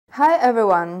Hi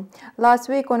everyone! Last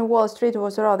week on Wall Street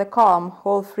was rather calm.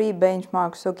 All three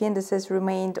benchmark stock indices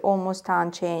remained almost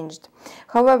unchanged.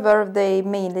 However, they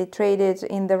mainly traded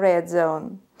in the red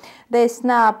zone. They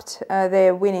snapped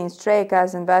their winning streak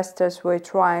as investors were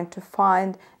trying to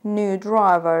find new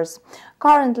drivers.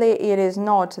 Currently, it is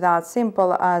not that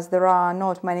simple as there are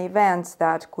not many events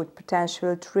that could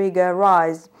potentially trigger a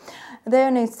rise. The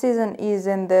earnings season is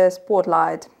in the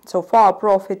spotlight. So far,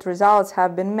 profit results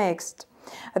have been mixed.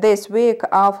 This week,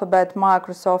 Alphabet,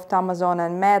 Microsoft, Amazon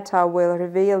and Meta will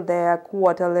reveal their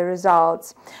quarterly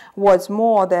results. What's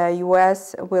more, the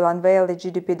US will unveil the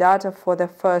GDP data for the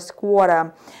first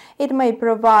quarter. It may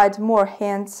provide more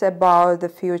hints about the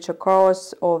future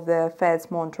course of the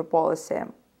Fed's monetary policy.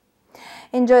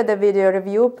 Enjoy the video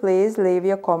review. Please leave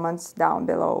your comments down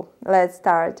below. Let's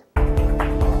start.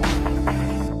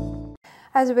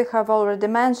 As we have already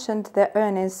mentioned, the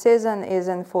earnings season is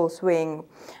in full swing.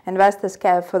 Investors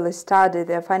carefully study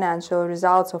the financial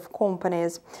results of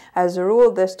companies. As a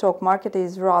rule, the stock market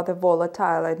is rather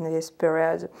volatile in this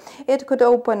period. It could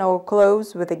open or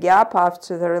close with a gap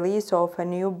after the release of a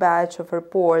new batch of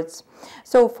reports.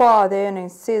 So far, the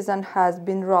earnings season has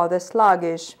been rather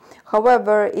sluggish.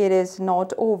 However, it is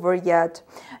not over yet.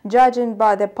 Judging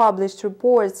by the published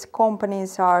reports,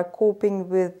 companies are coping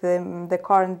with the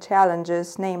current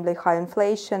challenges, namely high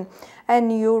inflation and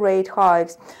new rate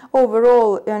hikes.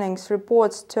 Overall, earnings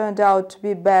reports turned out to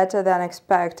be better than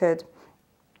expected.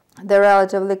 The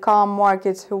relatively calm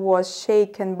market was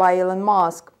shaken by Elon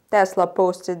Musk. Tesla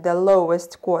posted the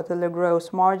lowest quarterly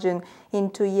gross margin in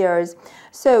 2 years,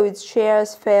 so its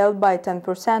shares fell by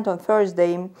 10% on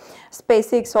Thursday.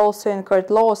 SpaceX also incurred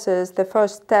losses. The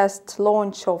first test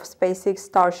launch of SpaceX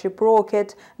Starship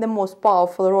rocket, the most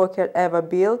powerful rocket ever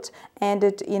built,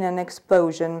 ended in an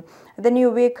explosion. The new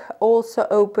week also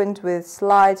opened with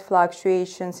slight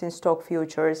fluctuations in stock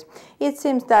futures. It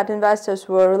seems that investors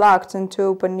were reluctant to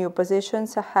open new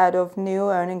positions ahead of new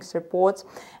earnings reports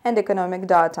and economic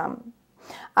data.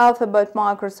 Alphabet,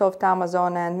 Microsoft,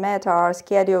 Amazon and Meta are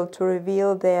scheduled to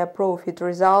reveal their profit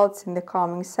results in the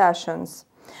coming sessions.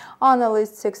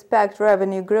 Analysts expect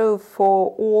revenue growth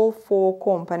for all four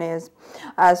companies.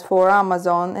 As for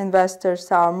Amazon,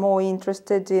 investors are more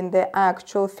interested in the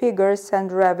actual figures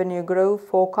and revenue growth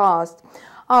forecast.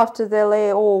 After the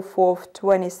layoff of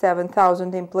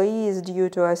 27,000 employees due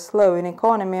to a slowing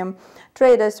economy,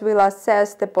 traders will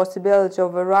assess the possibility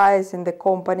of a rise in the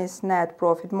company's net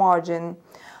profit margin.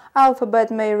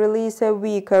 Alphabet may release a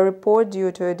weaker report due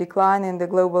to a decline in the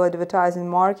global advertising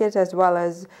market as well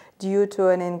as due to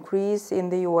an increase in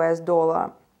the US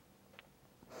dollar.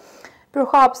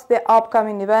 Perhaps the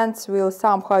upcoming events will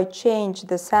somehow change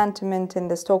the sentiment in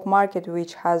the stock market,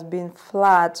 which has been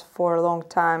flat for a long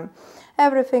time.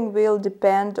 Everything will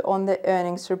depend on the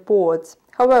earnings reports.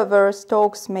 However,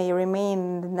 stocks may remain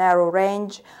in the narrow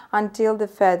range until the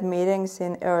Fed meetings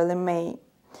in early May.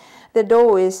 The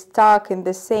Dow is stuck in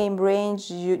the same range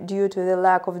due to the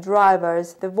lack of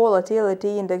drivers. The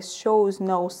volatility index shows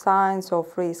no signs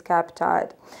of risk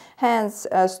appetite. Hence,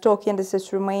 stock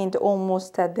indices remained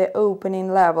almost at the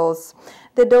opening levels.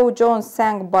 The Dow Jones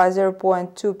sank by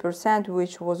 0.2%,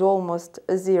 which was almost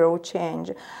zero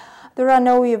change. There are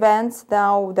no events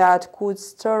now that could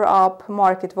stir up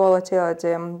market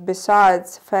volatility.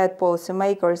 Besides, Fed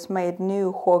policymakers made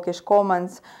new hawkish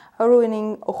comments,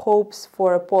 ruining hopes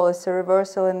for a policy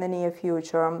reversal in the near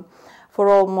future. For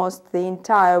almost the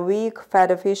entire week, Fed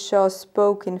officials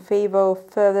spoke in favor of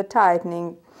further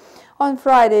tightening. On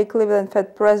Friday, Cleveland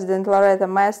Fed President Loretta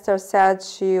Mester said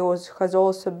she has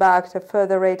also backed a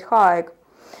further rate hike.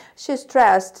 She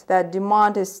stressed that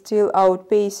demand is still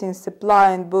outpacing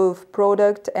supply in both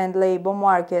product and labor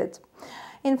market.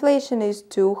 Inflation is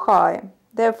too high.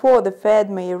 Therefore, the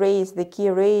Fed may raise the key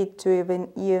rate to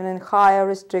even higher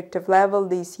restrictive level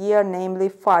this year, namely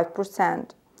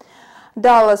 5%.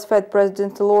 Dallas Fed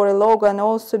President Lori Logan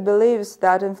also believes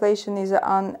that inflation is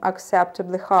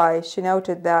unacceptably high. She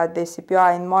noted that the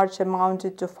CPI in March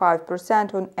amounted to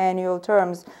 5% on annual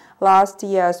terms. Last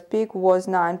year's peak was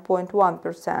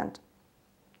 9.1%.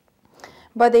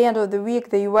 By the end of the week,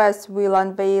 the US will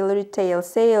unveil retail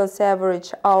sales,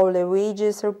 average hourly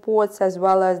wages reports, as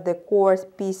well as the core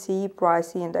PCE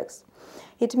price index.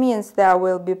 It means there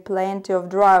will be plenty of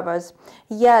drivers,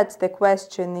 yet the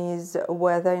question is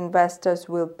whether investors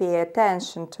will pay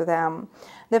attention to them.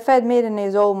 The Fed meeting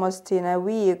is almost in a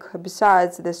week.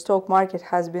 Besides, the stock market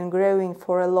has been growing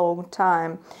for a long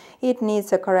time. It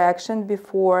needs a correction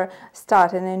before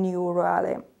starting a new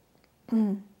rally.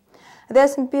 The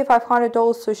S&P 500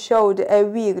 also showed a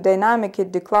weak dynamic.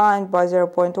 It declined by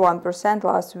 0.1%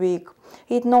 last week.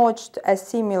 It notched a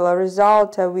similar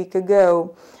result a week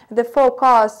ago. The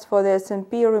forecast for the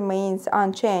S&P remains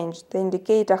unchanged. The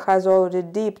indicator has already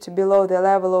dipped below the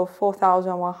level of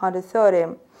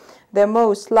 4,130. The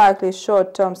most likely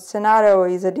short-term scenario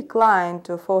is a decline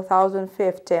to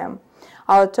 4,050.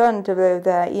 Alternatively,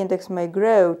 the index may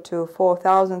grow to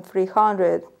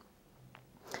 4,300.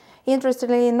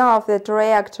 Interestingly enough, the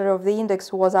trajectory of the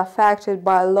index was affected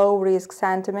by low-risk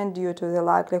sentiment due to the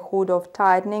likelihood of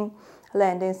tightening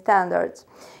lending standards.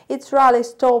 Its rally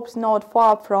stops not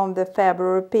far from the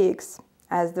February peaks.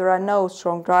 As there are no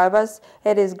strong drivers,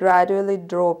 it is gradually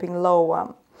dropping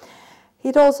lower.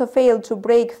 It also failed to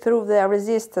break through the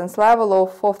resistance level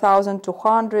of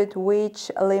 4,200,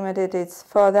 which limited its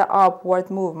further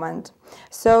upward movement.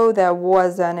 So there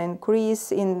was an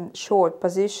increase in short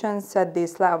positions at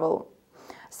this level.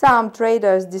 Some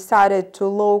traders decided to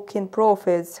lock in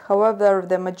profits. However,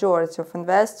 the majority of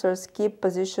investors keep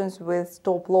positions with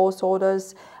stop-loss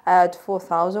orders at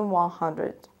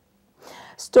 4,100.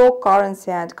 Stock, currency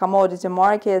and commodity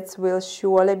markets will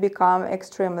surely become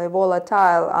extremely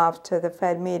volatile after the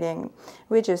Fed meeting,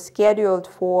 which is scheduled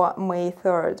for May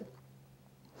 3rd.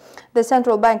 The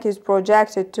central bank is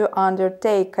projected to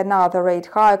undertake another rate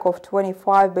hike of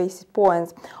 25 basis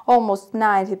points. Almost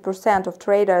 90% of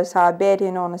traders are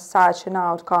betting on such an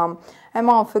outcome. A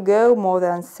month ago, more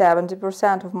than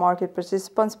 70% of market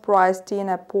participants priced in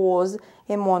a pause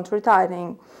in monetary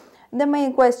tightening. The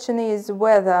main question is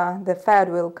whether the Fed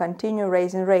will continue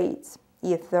raising rates.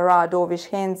 If there are dovish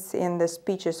hints in the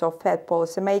speeches of Fed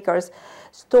policymakers,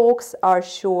 stocks are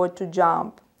sure to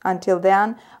jump. Until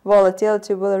then,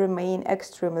 volatility will remain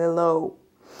extremely low.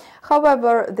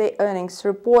 However, the earnings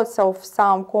reports of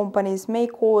some companies may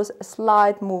cause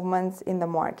slight movements in the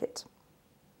market.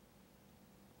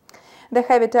 The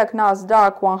heavy tech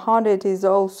NASDAQ 100 is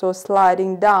also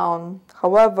sliding down.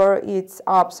 However, its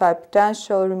upside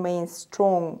potential remains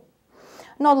strong.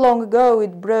 Not long ago,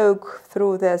 it broke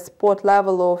through the spot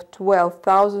level of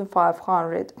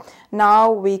 12,500.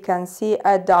 Now we can see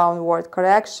a downward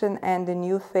correction and a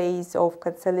new phase of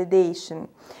consolidation.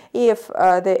 If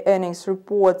the earnings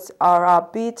reports are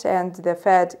upbeat and the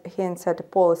Fed hints at a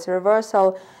policy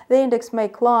reversal, the index may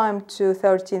climb to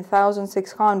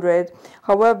 13,600.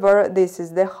 However, this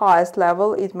is the highest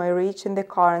level it may reach in the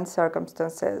current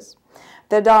circumstances.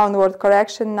 The downward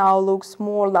correction now looks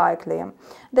more likely.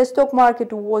 The stock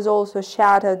market was also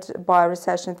shattered by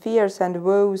recession fears and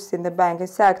woes in the banking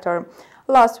sector.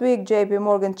 Last week, JP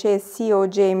Morgan Chase CEO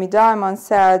Jamie Dimon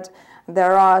said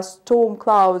there are storm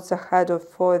clouds ahead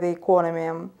for the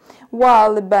economy.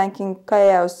 While the banking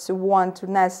chaos won't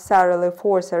necessarily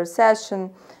force a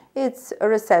recession, it's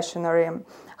recessionary.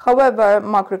 However,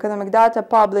 macroeconomic data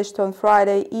published on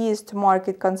Friday eased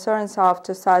market concerns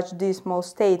after such dismal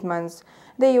statements.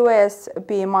 The US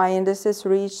PMI indices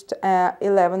reached an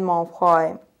 11-month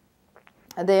high.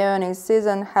 The earnings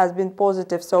season has been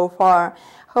positive so far.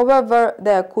 However,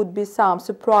 there could be some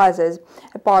surprises.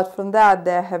 Apart from that,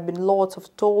 there have been lots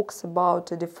of talks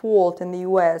about a default in the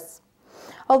US.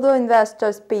 Although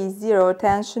investors pay zero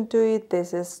attention to it,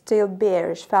 this is still a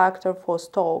bearish factor for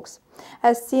stocks.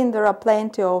 As seen, there are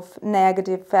plenty of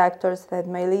negative factors that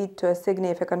may lead to a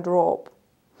significant drop.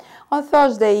 On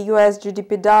Thursday, US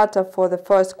GDP data for the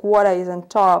first quarter is on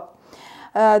top.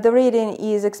 The reading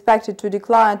is expected to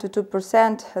decline to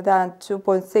 2%, then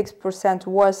 2.6%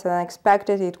 worse than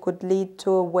expected. It could lead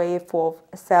to a wave of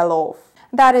sell-off.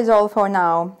 That is all for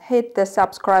now. Hit the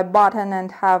subscribe button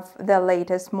and have the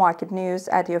latest market news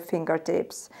at your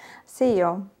fingertips. See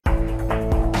you.